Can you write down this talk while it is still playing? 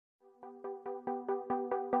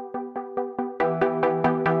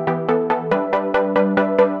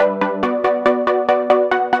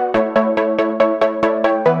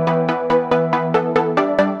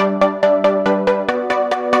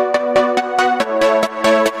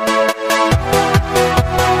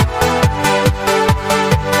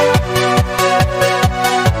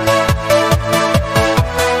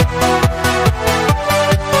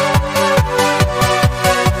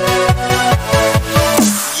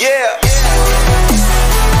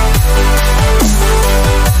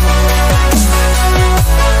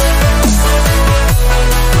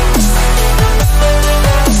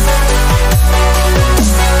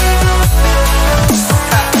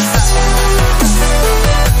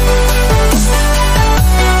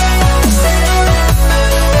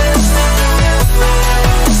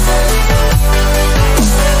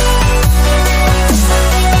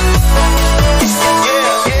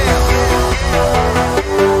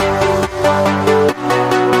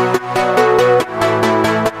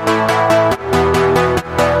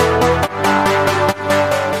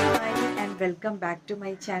back to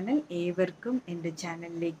my channel. ഏവർക്കും എൻ്റെ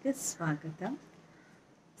ചാനലിലേക്ക് സ്വാഗതം.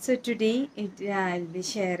 So today I'll be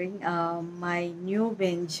sharing my new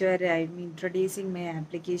venture. I'm introducing my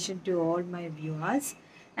application to all my viewers,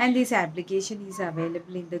 and this application is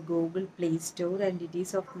available in the Google Play Store, and it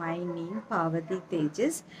is of my name, Parvathy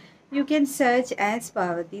Thejus. You can search as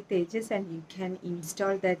Parvathy Thejus and you can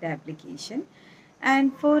install that application. And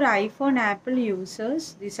for iPhone Apple users,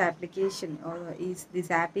 this application this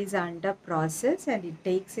app is under process and it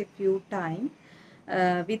takes a few time.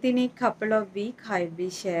 Within a couple of weeks, I'll be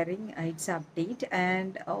sharing its update,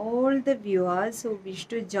 and all the viewers who wish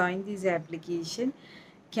to join this application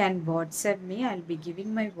can WhatsApp me. I'll be giving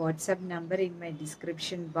my WhatsApp number in my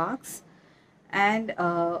description box. And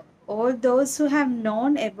all those who have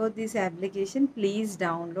known about this application, please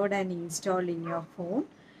download and install in your phone.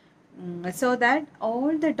 So that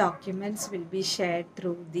all the documents will be shared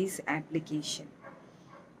through this application.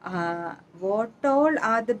 What all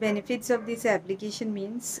are the benefits of this application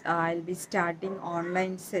means I'll be starting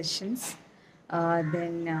online sessions.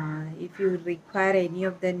 Then if you require any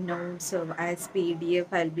of the notes or as PDF,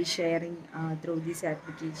 I'll be sharing through this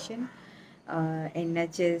application.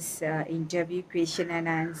 NHS interview question and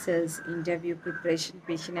answers, interview preparation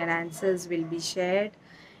question and answers will be shared,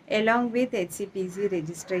 along with HCPC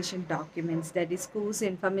registration documents. That is, course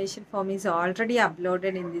information form is already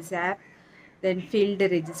uploaded in this app. Then filled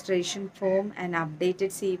registration form and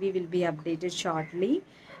updated CV will be updated shortly.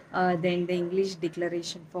 Then the English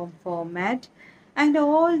declaration form format, and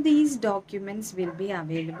all these documents will be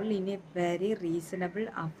available in a very reasonable,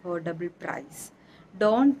 affordable price.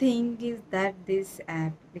 Don't think is that this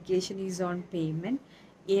application is on payment.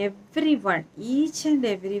 Everyone, each and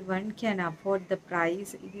everyone can afford the price.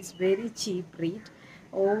 It is very cheap rate.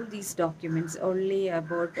 All these documents only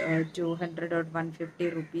about 200 or 150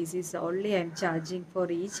 rupees is only I'm charging for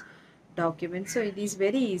each document. So it is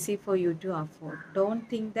very easy for you to afford. Don't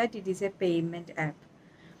think that it is a payment app.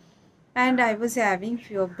 And I was having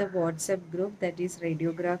few of the WhatsApp group, that is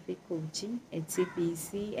Radiography Coaching,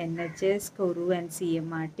 HCPC, NHS, Koru and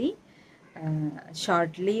CMRT.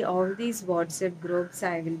 Shortly, all these WhatsApp groups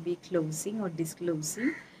I will be closing or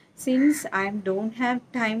disclosing, since I don't have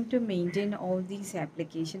time to maintain all these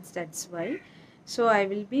applications. That's why. So I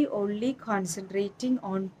will be only concentrating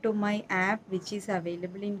onto my app, which is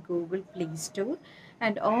available in Google Play Store,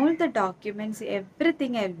 and all the documents,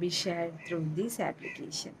 everything I will be shared through this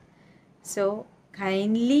application. So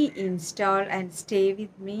kindly install and stay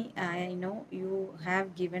with me. I know you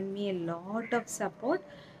have given me a lot of support.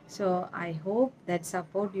 So I hope that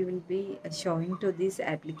support you will be showing to this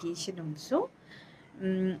application also.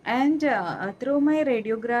 And through my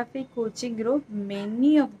radiography coaching group,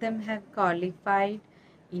 many of them have qualified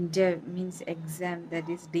means exam, that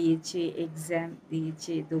is DHA exam,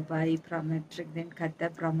 DHA Dubai Prometric, then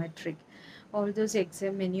Qatar Prometric. All those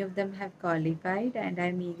exams, many of them have qualified, and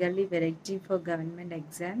I'm eagerly waiting for government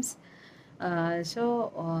exams.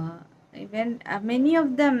 Even many of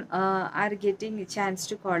them are getting a chance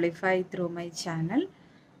to qualify through my channel,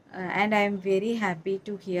 and I am very happy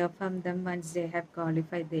to hear from them once they have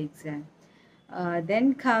qualified the exam. Then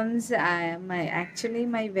comes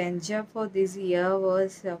my venture for this year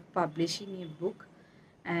was publishing a book,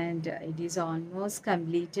 and it is almost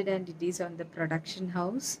completed and it is on the production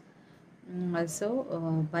house. Also,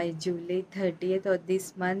 by July 30th or this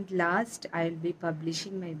month last, I will be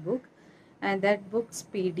publishing my book, and that book's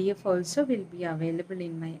PDF also will be available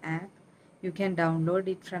in my app. You can download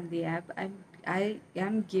it from the app. I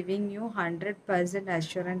am giving you 100%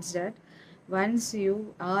 assurance that once you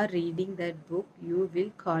are reading that book, you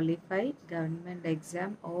will qualify government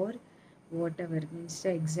exam or whatever means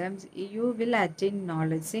the exams. You will attain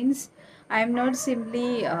knowledge. Since I am not simply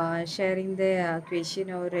sharing the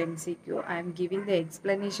question or MCQ, I am giving the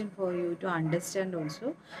explanation for you to understand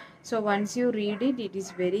also. So once you read it, it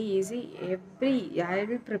is very easy. I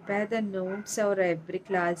will prepare the notes or every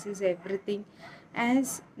classes, everything,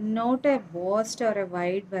 as not a vast or a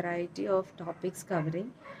wide variety of topics covering.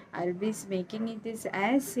 I'll be making it is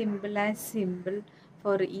as simple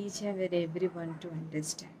for each and everyone to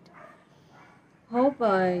understand. Hope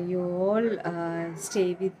you all stay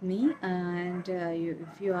with me, and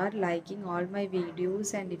if you are liking all my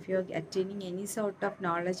videos and if you are attaining any sort of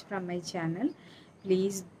knowledge from my channel,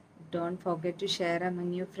 please don't forget to share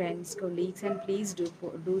among your friends, colleagues, and please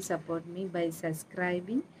do support me by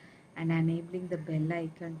subscribing and enabling the bell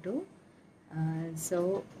icon too.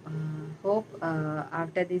 Hope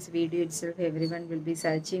after this video itself, everyone will be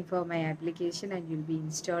searching for my application and you'll be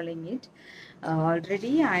installing it.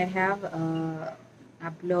 Already I have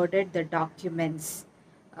uploaded the documents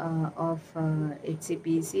of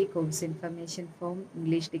HCPC course information form,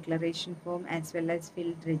 English declaration form, as well as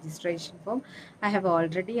field registration form. I have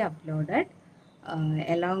already uploaded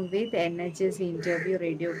along with NHS interview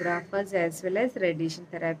radiographers as well as radiation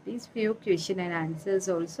therapies. Few question and answers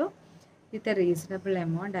also with a reasonable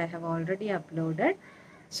amount I have already uploaded.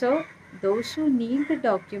 So those who need the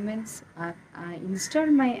documents, install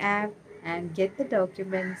my app and get the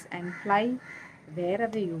documents and fly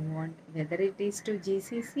wherever you want, whether it is to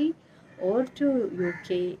GCC or to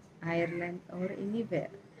UK, Ireland, or anywhere.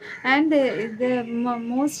 And the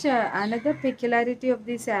most another peculiarity of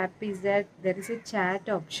this app is that there is a chat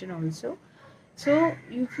option also. So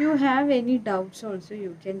if you have any doubts also,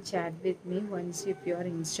 you can chat with me once if you are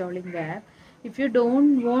installing the app. If you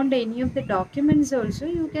don't want any of the documents also,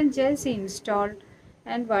 you can just install,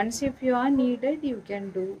 and once if you are needed, you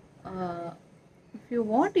can do. If you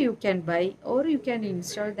want, you can buy or you can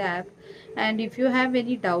install the app. And if you have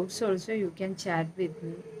any doubts also, you can chat with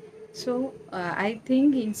me. So I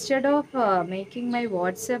think instead of making my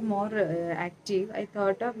WhatsApp more active, I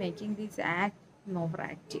thought of making this app more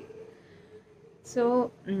active.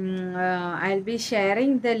 So I'll be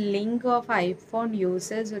sharing the link of iPhone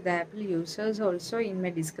users or the Apple users also in my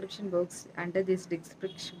description box, under this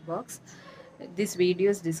description box, this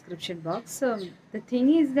video's description box. So the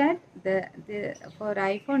thing is that the for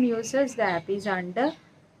iPhone users the app is under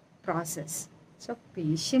process. So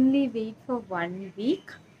patiently wait for 1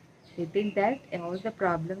 week. Within that all the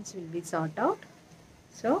problems will be sorted out.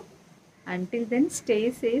 So until then,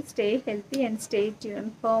 stay safe, stay healthy, and stay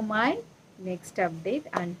tuned for my next update.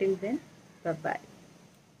 Until then, bye bye.